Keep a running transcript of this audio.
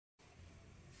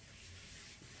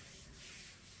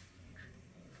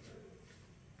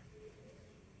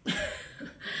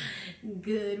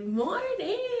Good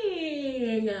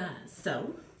morning.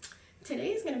 So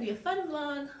today is going to be a fun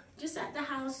vlog just at the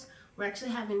house. We're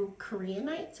actually having Korean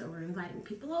night, so we're inviting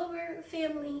people over,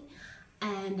 family,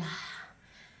 and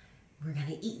we're going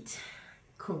to eat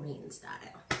Korean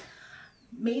style,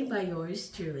 made by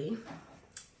yours truly,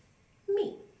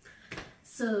 me.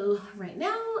 So right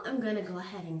now I'm going to go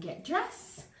ahead and get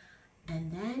dressed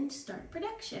and then start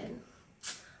production.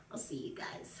 I'll see you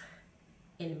guys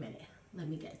in a minute. Let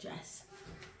me get dressed.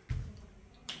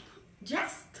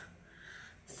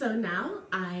 So now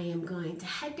I am going to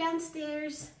head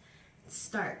downstairs,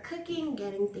 start cooking,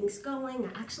 getting things going.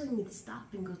 I actually need to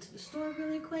stop and go to the store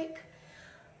really quick,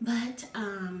 but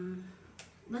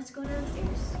let's go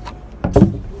downstairs.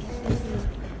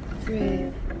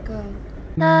 3, go.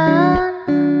 난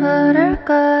부를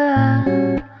거야.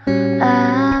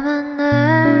 아마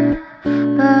날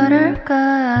부를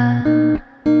거야.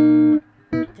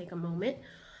 Take a moment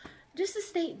just to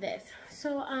state this.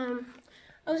 So I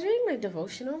was reading my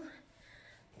devotional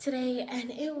today, and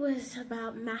it was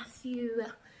about Matthew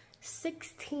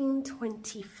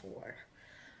 16:24.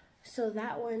 So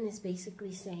that one is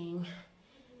basically saying,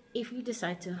 if you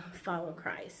decide to follow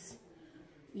Christ,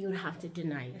 you would have to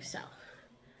deny yourself.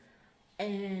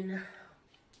 And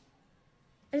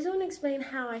I just want to explain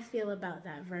how I feel about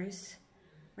that verse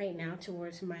right now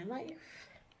towards my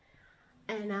life.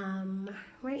 And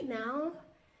right now,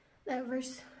 that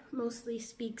verse mostly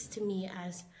speaks to me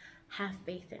as have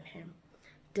faith in him.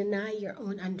 Deny your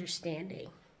own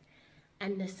understanding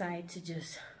and decide to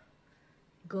just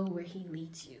go where he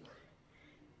leads you.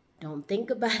 Don't think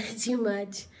about it too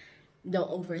much.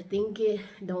 Don't overthink it.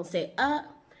 Don't say,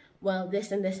 well,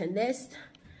 this and this and this,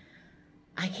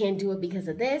 I can't do it because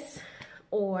of this,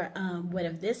 or what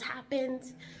if this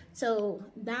happens? So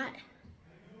that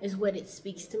is what it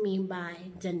speaks to me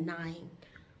by denying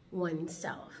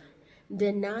oneself.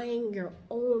 Denying your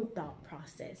own thought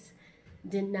process.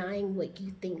 Denying what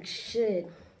you think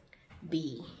should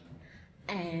be.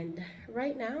 And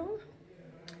right now,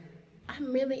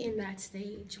 I'm really in that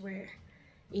stage where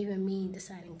even me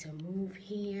deciding to move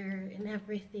here and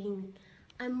everything,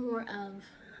 I'm more of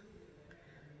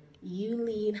you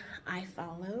lead, I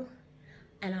follow,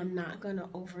 and I'm not gonna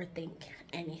overthink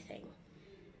anything.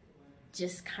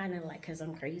 Just kind of like, cause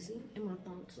I'm crazy in my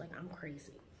thoughts, like I'm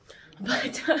crazy.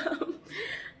 But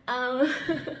I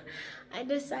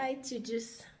decide to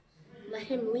just let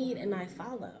him lead and I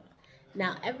follow.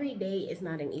 Now, every day is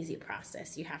not an easy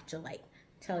process. You have to like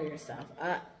tell yourself,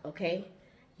 okay,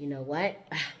 you know what?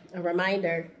 A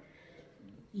reminder,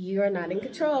 you're not in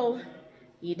control.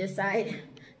 You decide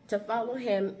to follow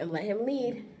him and let him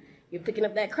lead. You're picking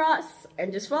up that cross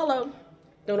and just follow.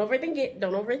 Don't overthink it.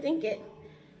 Don't overthink it.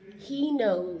 He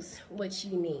knows what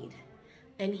you need,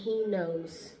 and he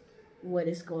knows what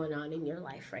is going on in your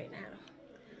life right now.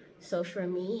 So for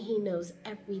me, he knows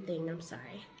everything.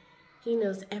 He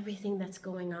knows everything that's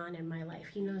going on in my life.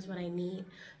 He knows what I need.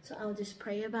 So I'll just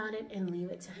pray about it and leave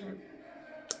it to him.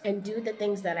 And do the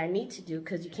things that I need to do,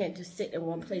 because you can't just sit in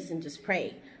one place and just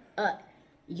pray.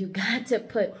 You got to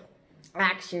put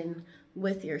action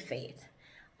with your faith.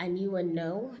 And you will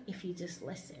know if you just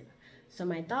listen. So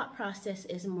my thought process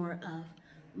is more of,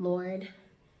 Lord,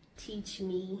 teach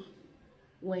me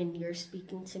when you're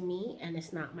speaking to me, and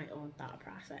it's not my own thought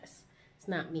process. It's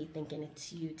not me thinking,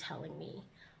 it's you telling me,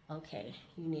 okay,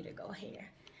 you need to go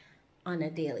here on a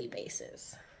daily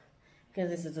basis. Because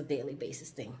this is a daily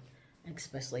basis thing,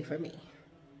 especially for me.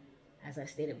 As I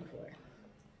stated before,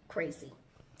 crazy.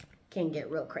 Can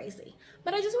get real crazy.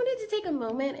 But I just wanted to take a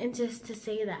moment and just to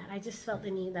say that. I just felt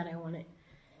the need that I wanted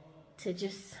to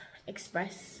just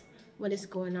express what is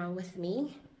going on with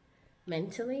me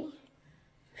mentally,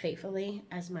 faithfully,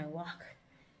 as my walk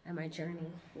and my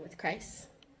journey with Christ.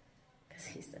 Because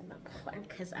he's the number one.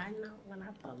 Because I know when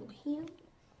I follow him,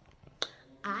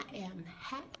 I am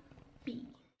happy.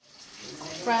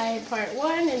 Fried part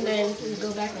 1, and then we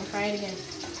go back and fry it again.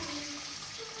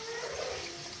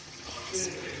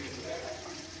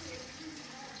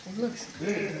 It looks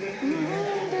good.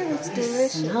 It looks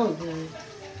delicious. It smells good.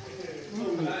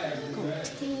 I'm gonna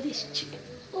tear this chicken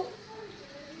up.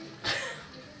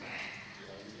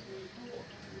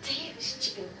 Tear this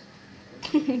chicken up.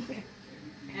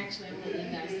 Actually, I'm gonna let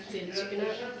you guys tear the chicken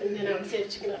up, and then I'm gonna tear the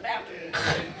chicken up after.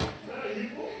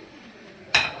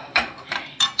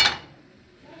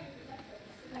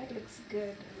 That looks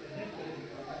good.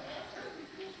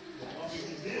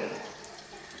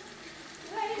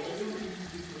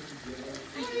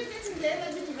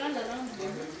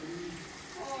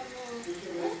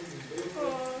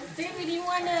 Baby, do you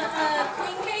want a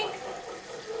queen cake?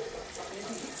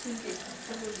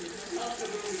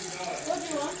 What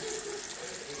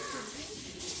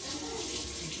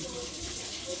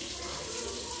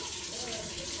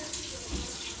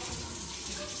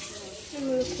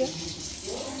look here.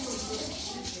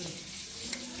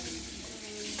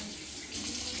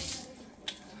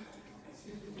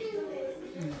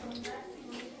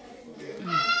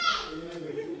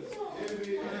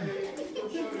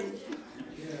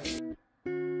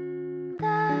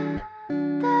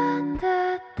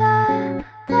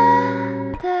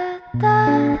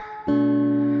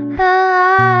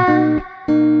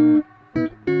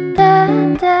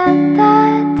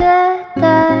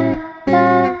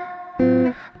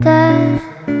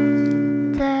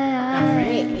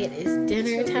 Alright, it is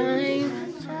dinner time.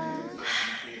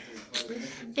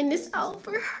 And it's all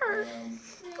for her.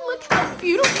 Look how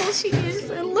beautiful she is.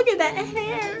 And look at that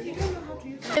hair.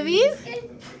 Baby?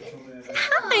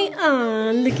 Hi.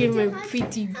 Oh, look at my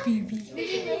pretty baby.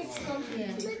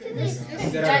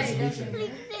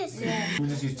 We'll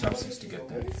just use chopsticks to get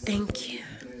there. Thank you.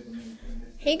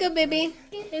 Here you go, baby.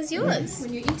 It's yours.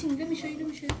 When you're eating, let me show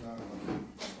you.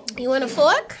 You want a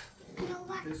fork?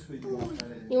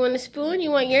 You want a spoon?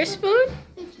 You want your spoon?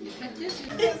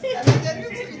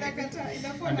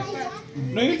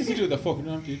 No, you can eat it with a fork. You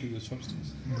don't have to eat it with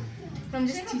chopsticks. I'm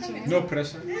just teaching. No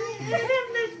pressure.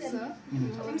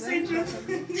 I'm so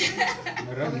interested.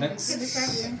 Right, next.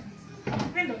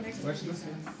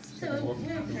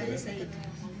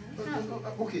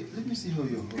 Okay, let me see how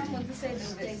you're holding. Come on this side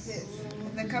like this.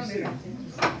 The camera.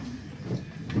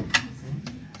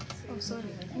 Oh, sorry.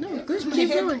 No, good.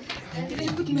 Keep going. Did I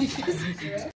put my face?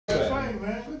 Fine,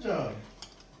 man. Good job.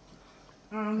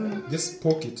 Just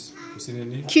poke it.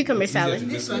 Cucumber salad.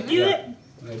 This one. Do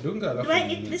I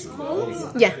eat this Oh, cold?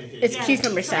 Yeah, it's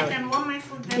cucumber So I salad. can warm my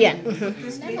food then. Yeah.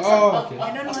 This way. okay.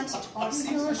 I don't want it hot.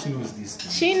 She knows this.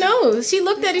 She knows. She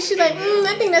looked at it. She's like,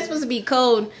 I think that's supposed to be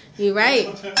cold. You're right.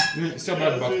 It's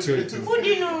about bacteria too. Who do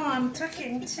you know I'm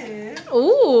talking to?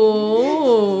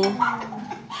 Ooh.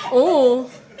 Ooh.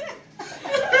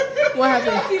 What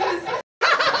happened?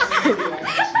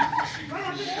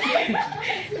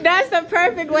 That's the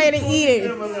perfect way to eat it.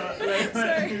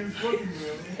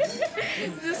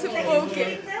 Just poke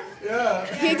it.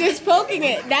 He's just poking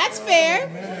it. That's fair.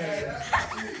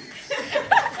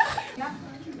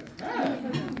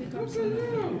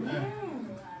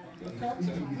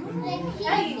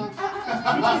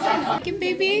 Okay,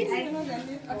 baby.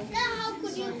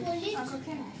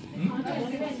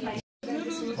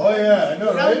 Oh yeah, I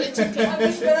know, right?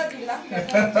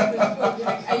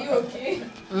 Are you okay?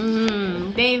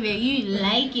 Baby, you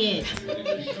like it.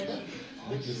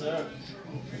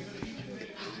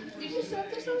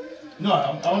 No,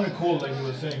 I want to call like you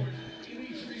were saying.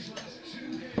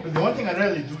 But the one thing I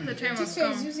rarely do The is time has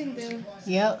come. Using the...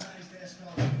 Yep.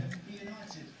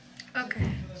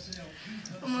 Okay.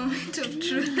 A moment of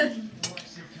truth.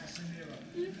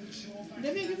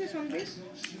 Let me give you some of this.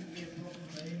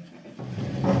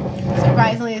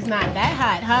 Surprisingly, it's not that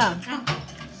hot, huh?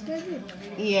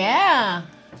 Yeah.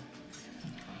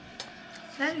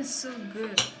 That is so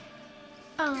good.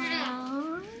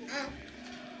 Aww.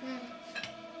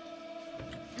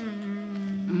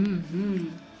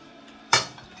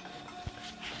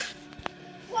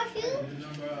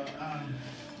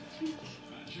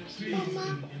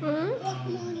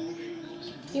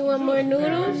 You want more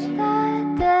noodles?